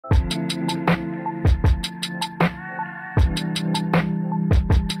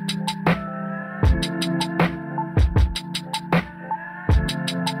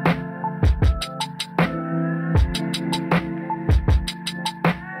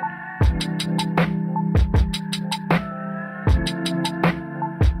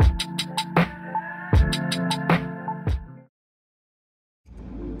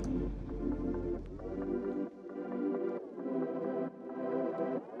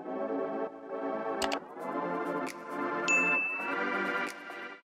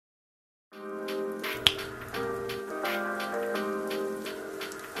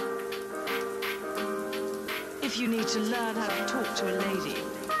to learn how to talk to a lady,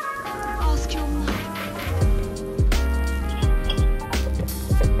 ask your mother.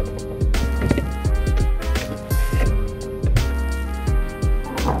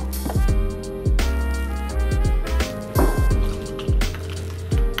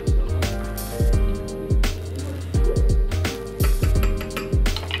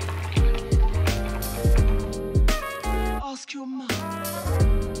 Ask your mother.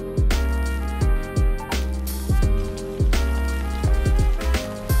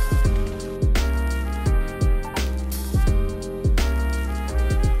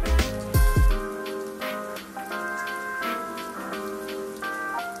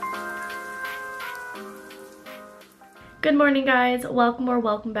 Good morning guys, welcome or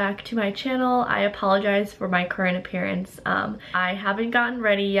welcome back to my channel. I apologize for my current appearance. I haven't gotten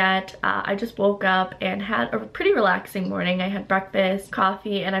ready yet. I just woke up and had a pretty relaxing morning. I had breakfast,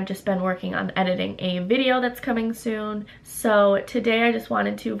 coffee, and I've just been working on editing a video that's coming soon. So today I just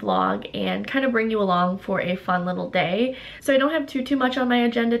wanted to vlog and kind of bring you along for a fun little day. So I don't have too much on my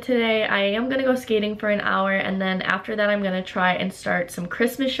agenda today. I am gonna go skating for an hour, and then after that I'm gonna try and start some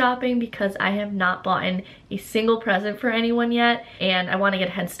Christmas shopping because I have not bought a single present for anyone yet, and I want to get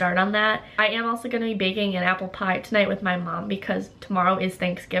a head start on that. I am also going to be baking an apple pie tonight with my mom because tomorrow is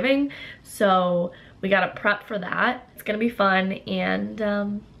Thanksgiving, so we got to prep for that. It's going to be fun and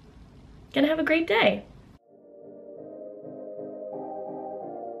gonna have a great day.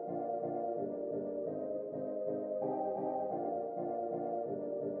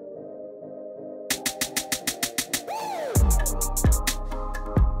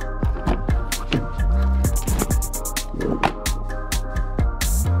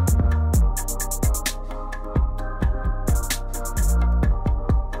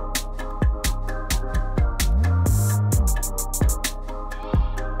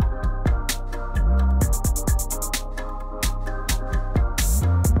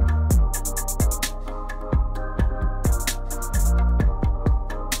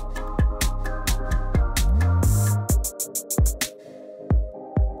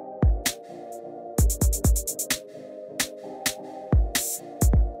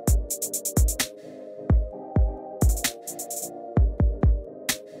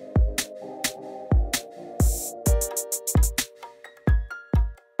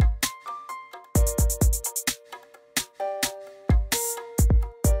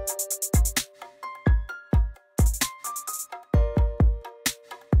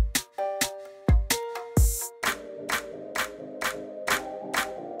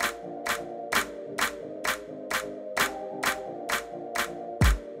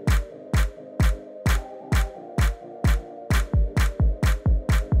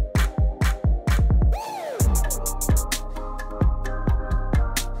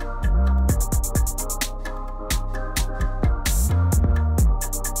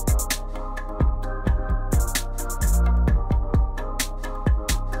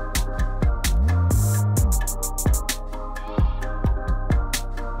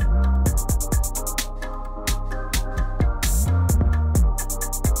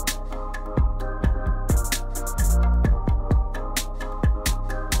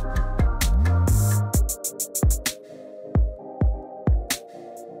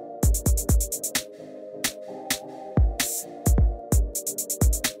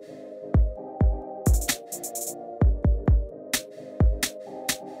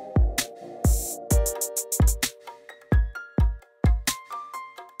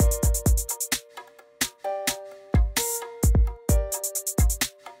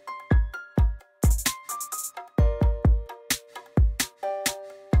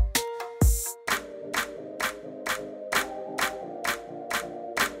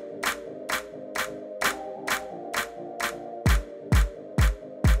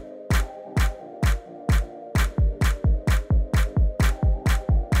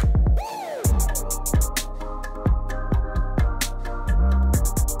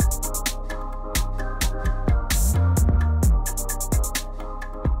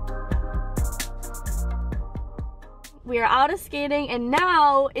 We are out of skating and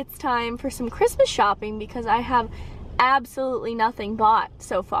now it's time for some Christmas shopping because I have absolutely nothing bought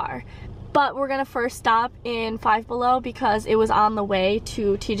so far. But we're gonna first stop in Five Below because it was on the way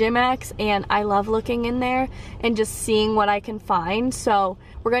to TJ Maxx and I love looking in there and just seeing what I can find. So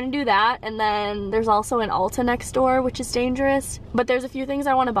we're gonna do that, and then there's also an Ulta next door, which is dangerous. But there's a few things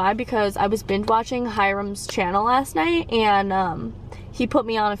I wanna buy because I was binge watching Hiram's channel last night and he put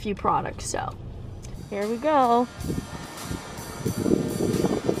me on a few products, so here we go.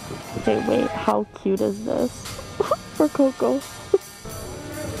 Okay, wait, how cute is this? For Coco.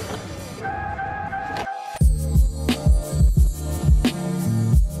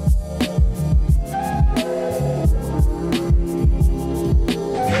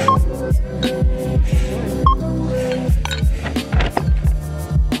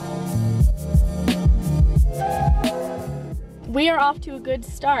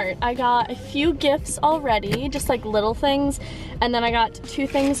 good start. I got a few gifts already, just like little things, and then I got 2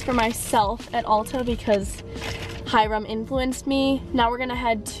 things for myself at Ulta because Hiram influenced me. Now we're gonna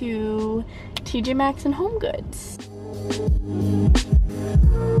head to TJ Maxx and Home Goods.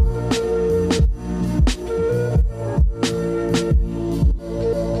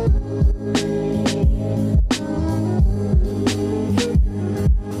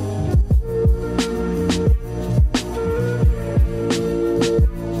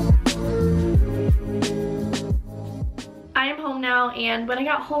 And when I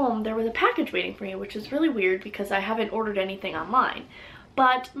got home, there was a package waiting for me, which is really weird because I haven't ordered anything online.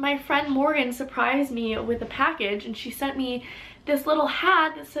 But my friend Morgan surprised me with a package, and she sent me this little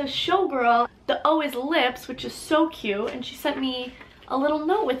hat that says Showgirl. The O is lips, which is so cute, and she sent me a little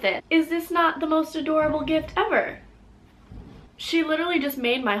note with it. Is this not the most adorable gift ever? She literally just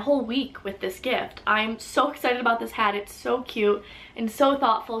made my whole week with this gift. I'm so excited about this hat. It's so cute and so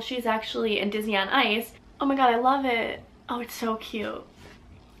thoughtful. She's actually in Disney on Ice. Oh my god, I love it. Oh, it's so cute.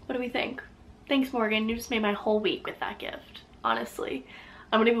 What do we think? Thanks, Morgan. You just made my whole week with that gift. Honestly,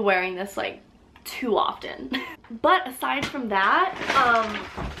 I'm gonna be wearing this like too often. But aside from that,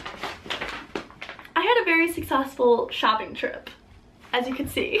 I had a very successful shopping trip, as you can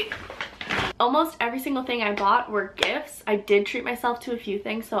see. Almost every single thing I bought were gifts. I did treat myself to a few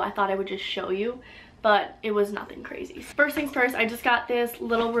things, so I thought I would just show you, but it was nothing crazy. First things first, I just got this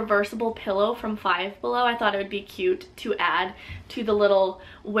little reversible pillow from Five Below. I thought it would be cute to add to the little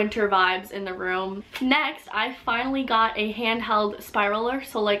winter vibes in the room. Next, I finally got a handheld spiraler,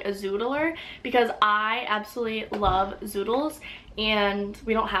 so like a zoodler, because I absolutely love zoodles, and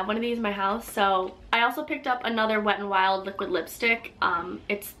we don't have one of these in my house. So I also picked up another Wet n Wild liquid lipstick.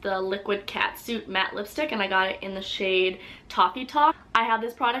 It's the Liquid Catsuit matte lipstick, and I got it in the shade Toffee Talk. I have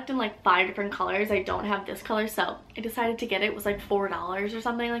this product in like 5 different colors. I don't have this color, so I decided to get it. It was like $4 or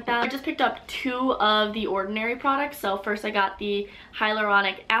something like that. I just picked up 2 of the Ordinary products. So first I got the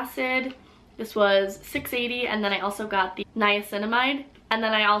hyaluronic acid. This was $6.80, and then I also got the niacinamide. And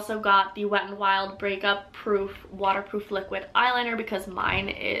then I also got the Wet n Wild Breakup Proof Waterproof Liquid Eyeliner because mine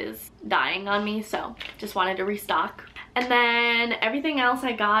is dying on me, so just wanted to restock. And then everything else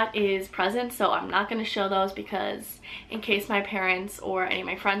I got is presents, so I'm not going to show those because in case my parents or any of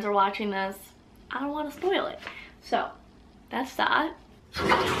my friends are watching this, I don't want to spoil it. So that's that.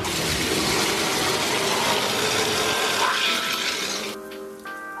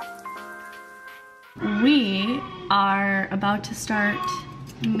 We are about to start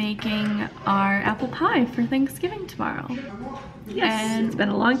making our apple pie for Thanksgiving tomorrow. Yes, and it's been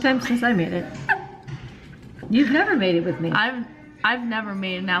a long time since I made it. You've never made it with me. I've never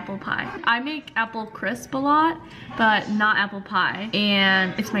made an apple pie. I make apple crisp a lot, but not apple pie.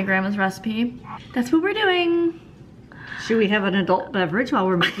 And it's my grandma's recipe. That's what we're doing. Should we have an adult beverage while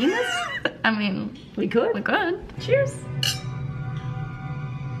we're making this? I mean, we could. We could. Cheers.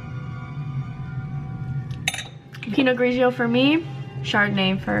 Pinot Grigio for me,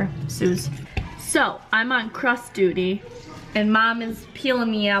 Chardonnay for Suze. So, I'm on crust duty, and Mom is peeling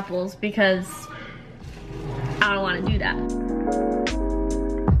me apples because I don't want to do that.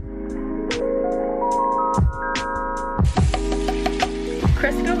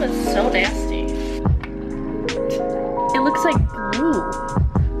 Crisco is so nasty. It looks like glue.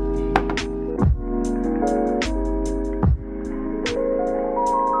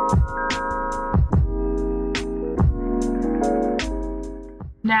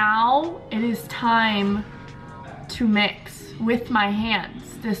 Now it is time to mix with my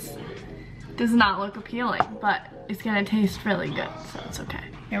hands. This does not look appealing, but it's gonna taste really good, so it's okay.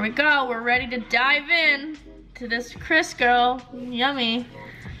 Here we go, we're ready to dive in to this Crisco. Yummy.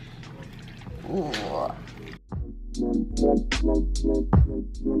 Ooh.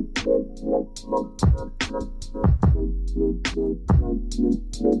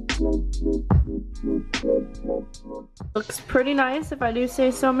 Looks pretty nice if I do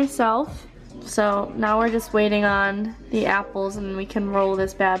say so myself. So now we're just waiting on the apples and we can roll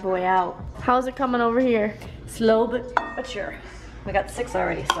this bad boy out. How's it coming over here? Slow but sure. We got 6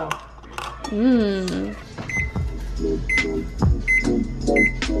 already, so. Mmm.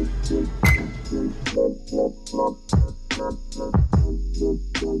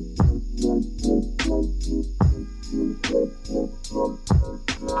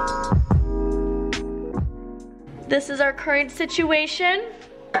 This is our current situation.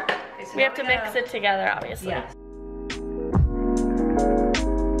 We have to mix it together, obviously. Yeah.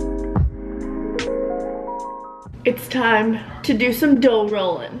 It's time to do some dough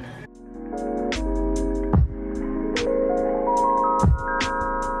rolling.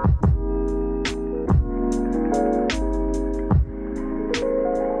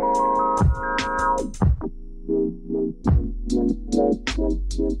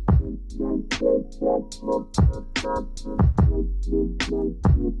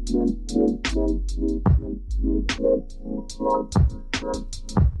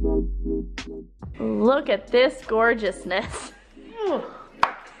 Look at this gorgeousness.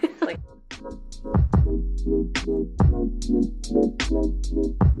 Like,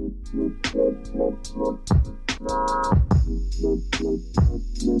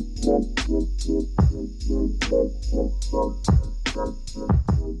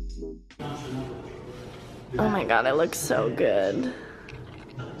 oh my god, it looks so good.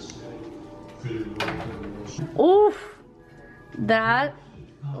 Oof, that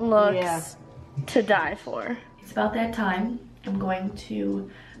looks to die for. It's about that time. I'm going to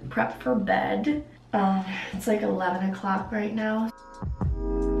prep for bed. It's like 11 o'clock right now.